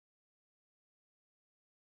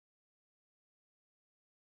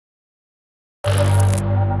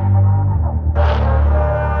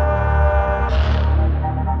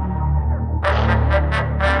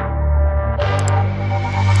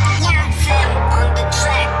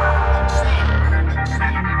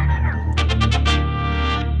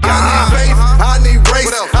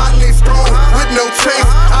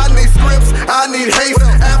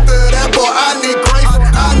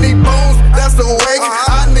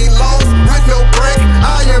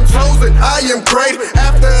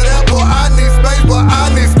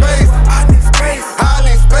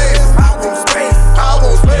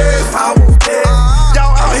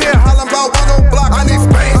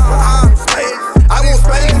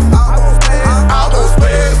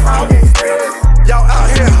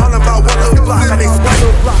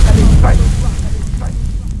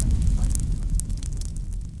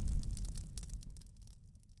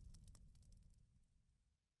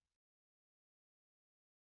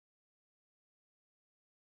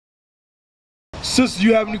Sister,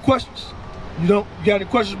 you have any questions? You don't? You got any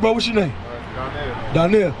questions, bro? What's your name?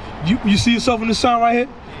 Donnell. You see yourself in this sign right here?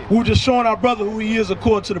 We were just showing our brother who he is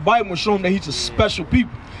according to the Bible and showing him that he's a special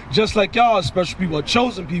people. Just like y'all are special people, are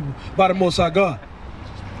chosen people by the Most High God.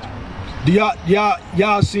 Y'all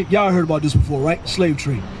heard about this before, right? Slave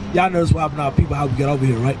trade. Y'all know this what happened to our people, how we got over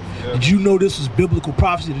here, right? Yeah. Did you know this was biblical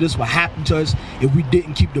prophecy, that this would happen to us if we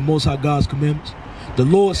didn't keep the Most High God's commandments? The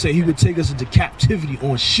Lord said he would take us into captivity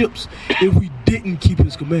on ships if we didn't keep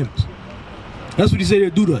his commandments. That's what he said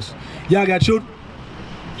he'd do to us. Y'all got children?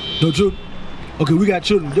 No children? Okay, we got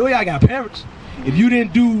children. Y'all got parents. If you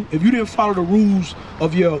didn't follow the rules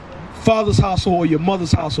of your father's household or your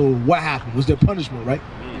mother's household, what happened? Was there punishment, right?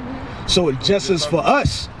 So it just as for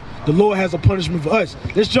us, the Lord has a punishment for us.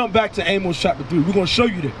 Let's jump back to Amos chapter 3. We're going to show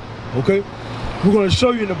you that, okay? We're going to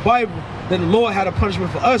show you in the Bible that the Lord had a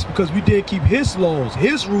punishment for us because we didn't keep his laws,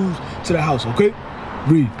 his rules to the house, okay?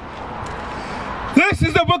 Read. This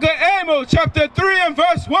is the book of Amos, chapter 3 and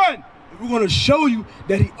verse 1. We're going to show you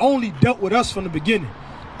that he only dealt with us from the beginning.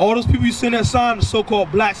 All those people you see in that sign, the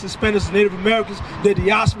so-called blacks, Hispanics, and Native Americans, the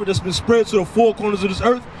diaspora that's been spread to the four corners of this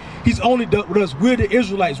earth, he's only dealt with us. We're the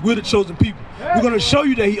Israelites. We're the chosen people. We're going to show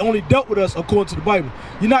you that he only dealt with us according to the Bible.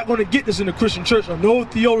 You're not going to get this in the Christian church or no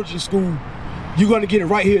theology school. You're going to get it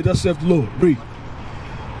right here, thus saith the Lord. Read.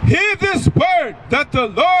 Hear this word that the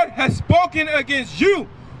Lord has spoken against you,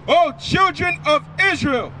 O children of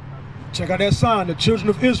Israel. Check out that sign, the children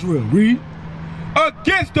of Israel. Read.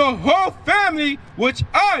 Against the whole family which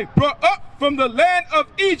I brought up from the land of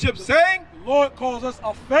Egypt, saying, The Lord calls us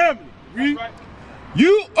a family. Read. Right.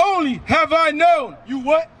 You only have I known. You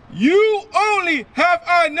what? You only have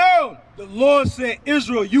I known. The Lord said,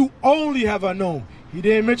 Israel, you only have I known. He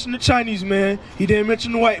didn't mention the Chinese man. He didn't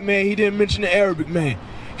mention the white man. He didn't mention the Arabic man.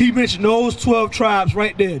 He mentioned those 12 tribes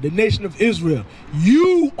right there, the nation of Israel.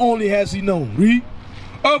 You only has he known. Read.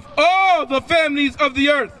 Of all the families of the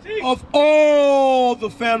earth. Of all the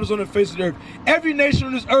families on the face of the earth. Every nation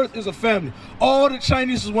on this earth is a family. All the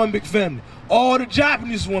Chinese is one big family. All the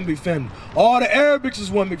Japanese is one big family. All the Arabics is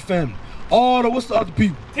one big family. All the, what's the other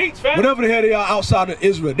people? Whatever the hell they are outside of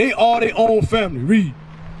Israel. They all their own family. Read.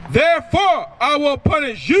 Therefore I will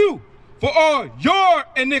punish you for all your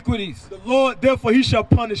iniquities. The Lord, therefore he shall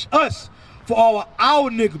punish us for all our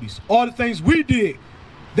iniquities. All the things we did.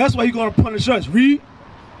 That's why he's going to punish us. Read.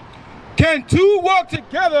 Can two walk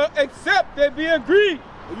together except they be agreed?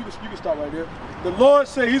 You can stop right there. The Lord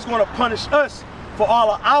said he's going to punish us for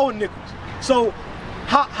all of our iniquities. So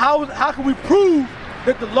how can we prove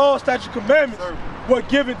that the law, statute, commandments were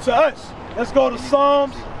given to us? Let's go to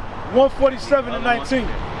Psalms 147 and 19.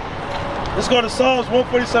 Let's go to Psalms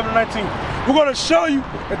 147 and 19. We're going to show you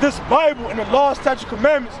that this Bible and the law, statute,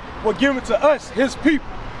 commandments were given to us, his people.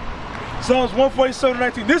 Psalms 147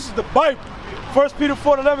 and 19. This is the Bible. 1 Peter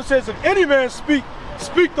 4:11 says, if any man speak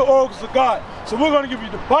the oracles of God. So we're going to give you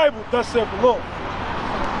the Bible, thus saith the Lord.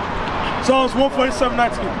 Psalms 147,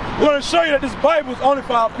 19. We're going to show you that this Bible is only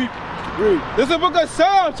for our people. Read. This is the book of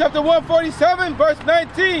Psalms, chapter 147, verse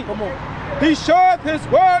 19. Come on. He showeth his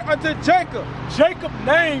word unto Jacob. Jacob's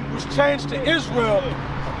name was changed to Israel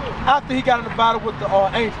after he got in the battle with the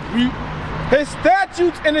angel. Read. His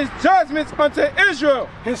statutes and his judgments unto Israel.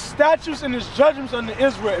 His statutes and his judgments unto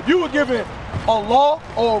Israel. If you were given a law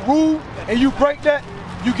or a rule and you break that,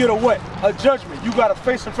 you get a what? A judgment. You got to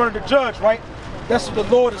face in front of the judge, right? That's what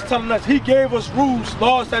the Lord is telling us. He gave us rules,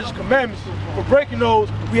 laws, statutes, commandments. For breaking those,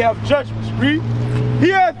 we have judgments. Read. He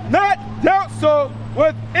hath not dealt so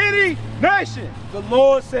with any nation. The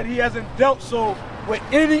Lord said he hasn't dealt so with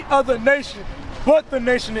any other nation but the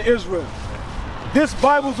nation of Israel. This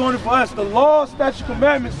Bible's only for us. The law, statute,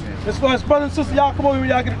 commandments is for us. Brothers and sisters, y'all come over here when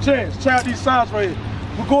y'all get a chance. Check out these signs right here.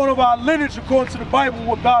 We're going over our lineage according to the Bible and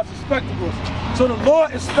what God's expecting of us. So the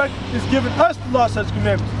Lord is giving us the law, statute,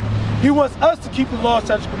 commandments. He wants us to keep the law,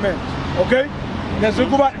 statute, commandments. Okay? Now, so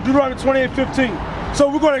go back to Deuteronomy 28:15. So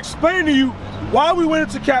we're going to explain to you why we went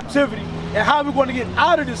into captivity and how we're going to get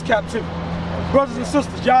out of this captivity. Brothers and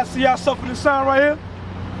sisters, y'all see yourself in this sign right here?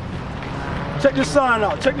 Check this sign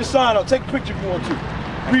out. Check this sign out. Take a picture if you want to.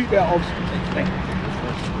 Read that, officer.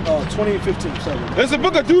 28:15. Sorry. This is the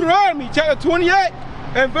book of Deuteronomy, chapter 28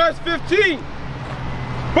 and verse 15.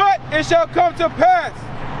 But it shall come to pass,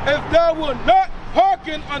 if thou wilt not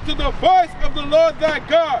hearken unto the voice of the Lord thy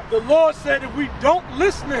God. The Lord said if we don't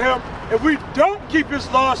listen to him, if we don't keep his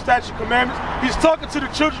law, statute, commandments, he's talking to the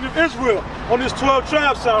children of Israel on this 12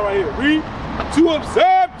 tribe sign right here. Read. To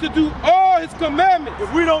observe to do all his commandments.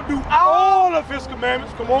 If we don't do all of his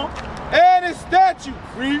commandments, come on. And his statutes.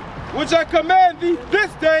 Read. Which I command thee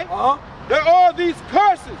this day, that all these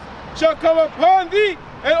curses shall come upon thee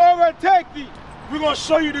and overtake thee. we're going to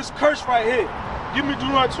show you this curse right here. Give me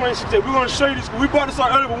Deuteronomy 26. We're going to show you this. We brought this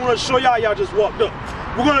out earlier, but we're going to show y'all just walked up.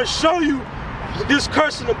 We're going to show you this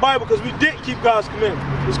curse in the Bible because we didn't keep God's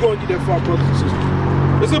commandment. Let's go and get that far, brothers and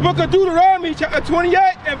sisters. It's the book of Deuteronomy, chapter 28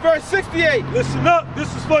 and verse 68. Listen up.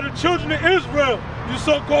 This is for the children of Israel. You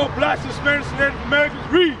so-called blacks, Hispanics, and Native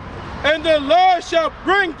Americans, read. And the Lord shall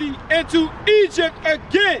bring thee into Egypt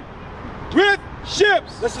again with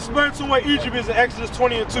ships. Let's explain to what Egypt is in Exodus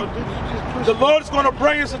 20 and 2. The Lord is going to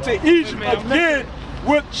bring us into Egypt again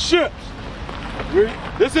with ships. Read.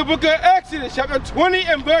 This is the book of Exodus, chapter 20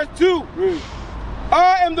 and verse 2. Read.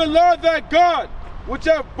 I am the Lord thy God, which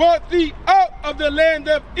have brought thee out of the land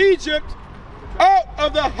of Egypt, out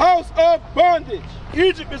of the house of bondage.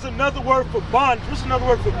 Egypt is another word for bondage. What's another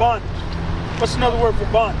word for bondage? What's another word for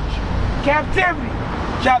bondage? Captivity.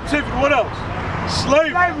 Captivity. What else?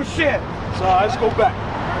 Slavery. Slavership. So let's go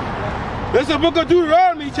back. This is the book of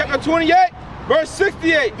Deuteronomy, chapter 28, verse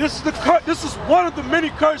 68. This is one of the many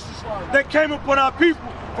curses that came upon our people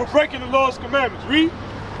for breaking the Lord's commandments. Read.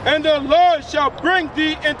 And the Lord shall bring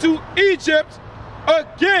thee into Egypt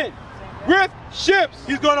again with ships.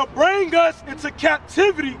 He's going to bring us into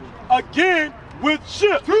captivity again with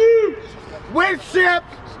ships. With ships.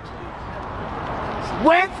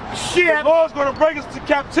 With ships. The Lord's going to bring us to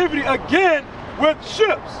captivity again with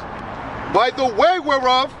ships. By the way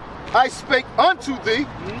whereof I spake unto thee,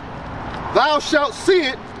 thou shalt see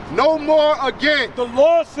it no more again. The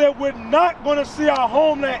Lord said we're not going to see our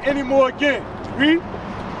homeland anymore again. Read.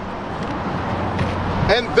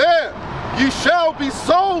 And there ye shall be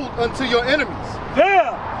sold unto your enemies.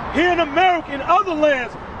 There, here in America and other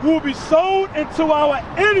lands, we will be sold into our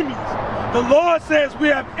enemies. The Lord says we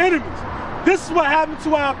have enemies. This is what happened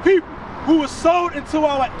to our people who were sold into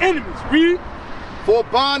our enemies. Read. For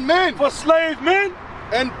bondmen, For slave men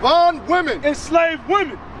and bondwomen, and slave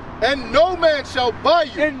women. and no man shall buy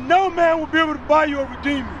you. And no man will be able to buy you or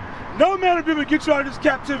redeem you. No man will be able to get you out of this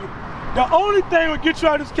captivity. The only thing that will get you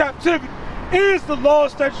out of this captivity is the law,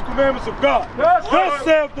 statutes, commandments of God. Thus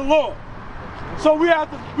saith the Lord. So we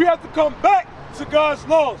have to come back to God's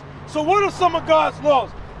laws. So what are some of God's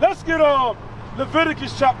laws? Let's get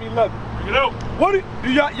Leviticus chapter 11. You know, What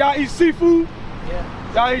do y'all eat seafood?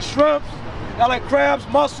 Yeah. Y'all eat shrimps? Y'all like crabs,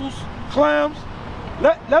 mussels, clams?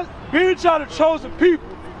 Being y'all the chosen people.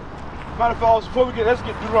 Matter of fact, before we let's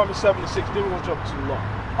get Deuteronomy 7 and 6. Then we're gonna jump into the law.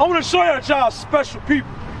 I want to show y'all that y'all are special people,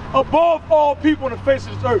 above all people on the face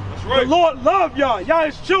of this earth. That's right. The Lord loves y'all. Y'all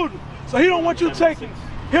His children. So He don't want you taking.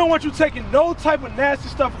 He don't want you taking no type of nasty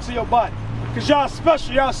stuff into your body, cause y'all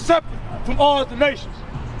special. Y'all separate from all other nations.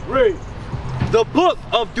 Read. The book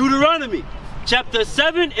of Deuteronomy, chapter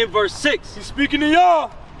 7 and verse 6. He's speaking to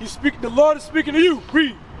y'all. The Lord is speaking to you.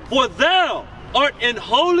 Read. For thou art an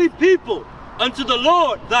holy people unto the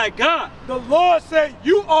Lord thy God. The Lord said,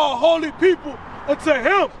 you are a holy people unto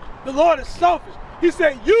Him. The Lord is selfish. He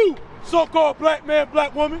said, you, so-called black man,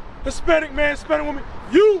 black woman, Hispanic man, Hispanic woman,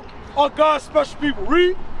 you are God's special people.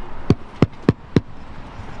 Read.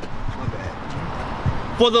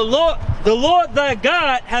 For the Lord thy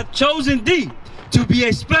God hath chosen thee to be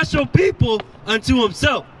a special people unto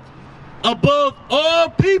Himself, above all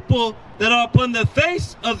people that are upon the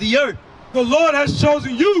face of the earth. The Lord has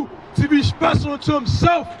chosen you to be special unto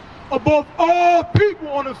Himself, above all people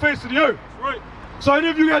on the face of the earth. right. So any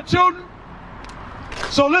of you got children?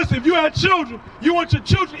 So listen, if you had children, you want your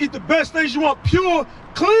children to eat the best things. You want pure,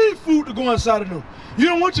 clean food to go inside of them. You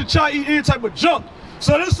don't want your child to eat any type of junk.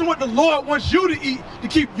 So this is what the Lord wants you to eat to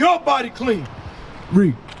keep your body clean.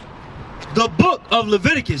 Read. The book of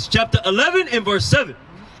Leviticus, chapter 11 and verse 7.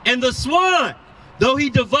 And the swine, though he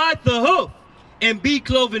divide the hoof and be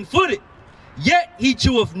cloven footed, yet he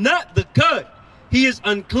cheweth not the cud. He is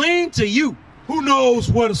unclean to you. Who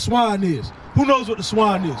knows what a swine is? Who knows what the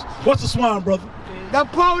swine is? What's a swine, brother? The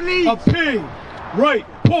police. A pig. Right.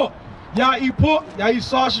 Pork. Y'all eat pork? Y'all eat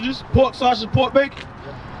sausages? Pork sausage, pork bacon?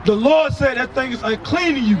 The Lord said that thing is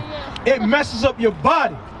unclean to you. It messes up your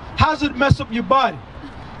body. How does it mess up your body?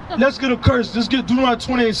 Let's get a curse. Let's get Deuteronomy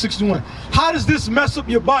 28:61. How does this mess up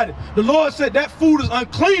your body? The Lord said that food is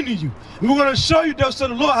unclean to you. And we're going to show you, thus said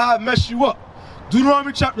the Lord, how it messes you up.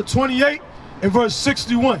 Deuteronomy chapter 28 and verse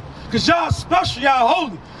 61. Because y'all are special, y'all are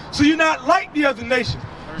holy. So you're not like the other nations.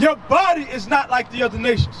 Your body is not like the other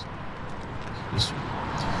nations.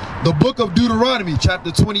 The book of Deuteronomy,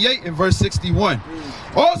 chapter 28 and verse 61.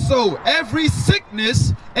 Also, every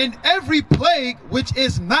sickness and every plague which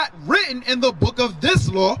is not written in the book of this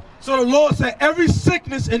law. So the Lord said, every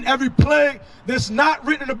sickness and every plague that's not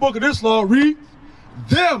written in the book of this law, read.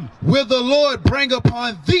 Them will the Lord bring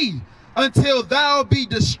upon thee until thou be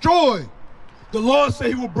destroyed. The Lord said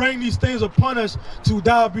he will bring these things upon us to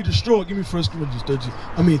thou be destroyed. Give me 1 Corinthians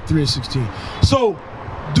 3:16. So,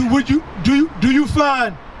 do you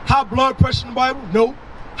find high blood pressure in the Bible? No.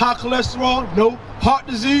 High cholesterol? No. Heart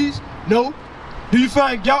disease? No. Do you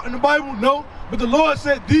find gout in the Bible? No. But the Lord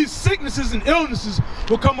said these sicknesses and illnesses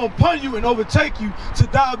will come upon you and overtake you to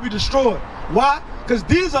thou be destroyed. Why? Because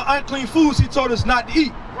these are unclean foods he told us not to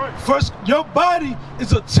eat. Right. First, your body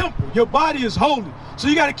is a temple. Your body is holy. So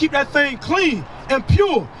you got to keep that thing clean and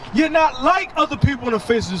pure. You're not like other people on the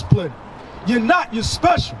face of this planet. You're not. You're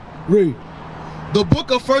special. Read. The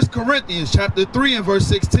book of 1 Corinthians chapter 3 and verse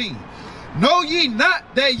 16. Know ye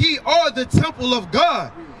not that ye are the temple of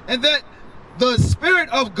God, and that the Spirit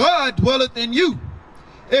of God dwelleth in you?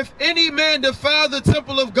 If any man defile the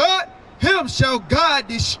temple of God, him shall God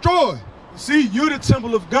destroy. See, you're the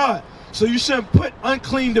temple of God. So you shouldn't put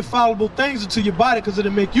unclean, defilable things into your body because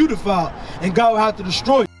it'll make you defiled, and God will have to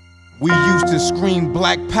destroy you. We used to scream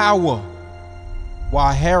black power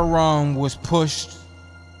while heroin was pushed.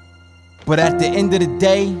 But at the end of the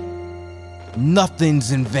day,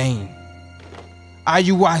 nothing's in vain.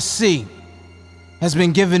 IUIC has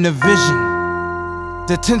been given a vision.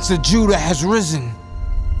 The tents of Judah has risen.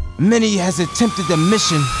 Many has attempted the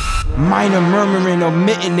mission, minor murmuring,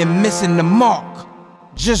 omitting, and missing the mark.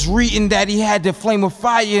 Just reading that he had the flame of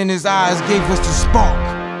fire in his eyes gave us the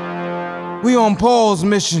spark. We on Paul's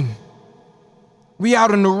mission. We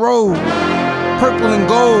out on the road, purple and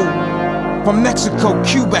gold, from Mexico,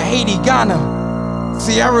 Cuba, Haiti, Ghana,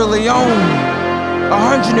 Sierra Leone.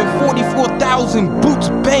 144,000 boots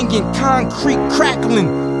banging, concrete crackling.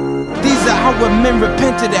 These are our men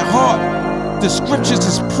repented at heart. The scriptures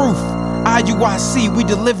is proof. IUIC, we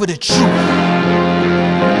deliver the truth.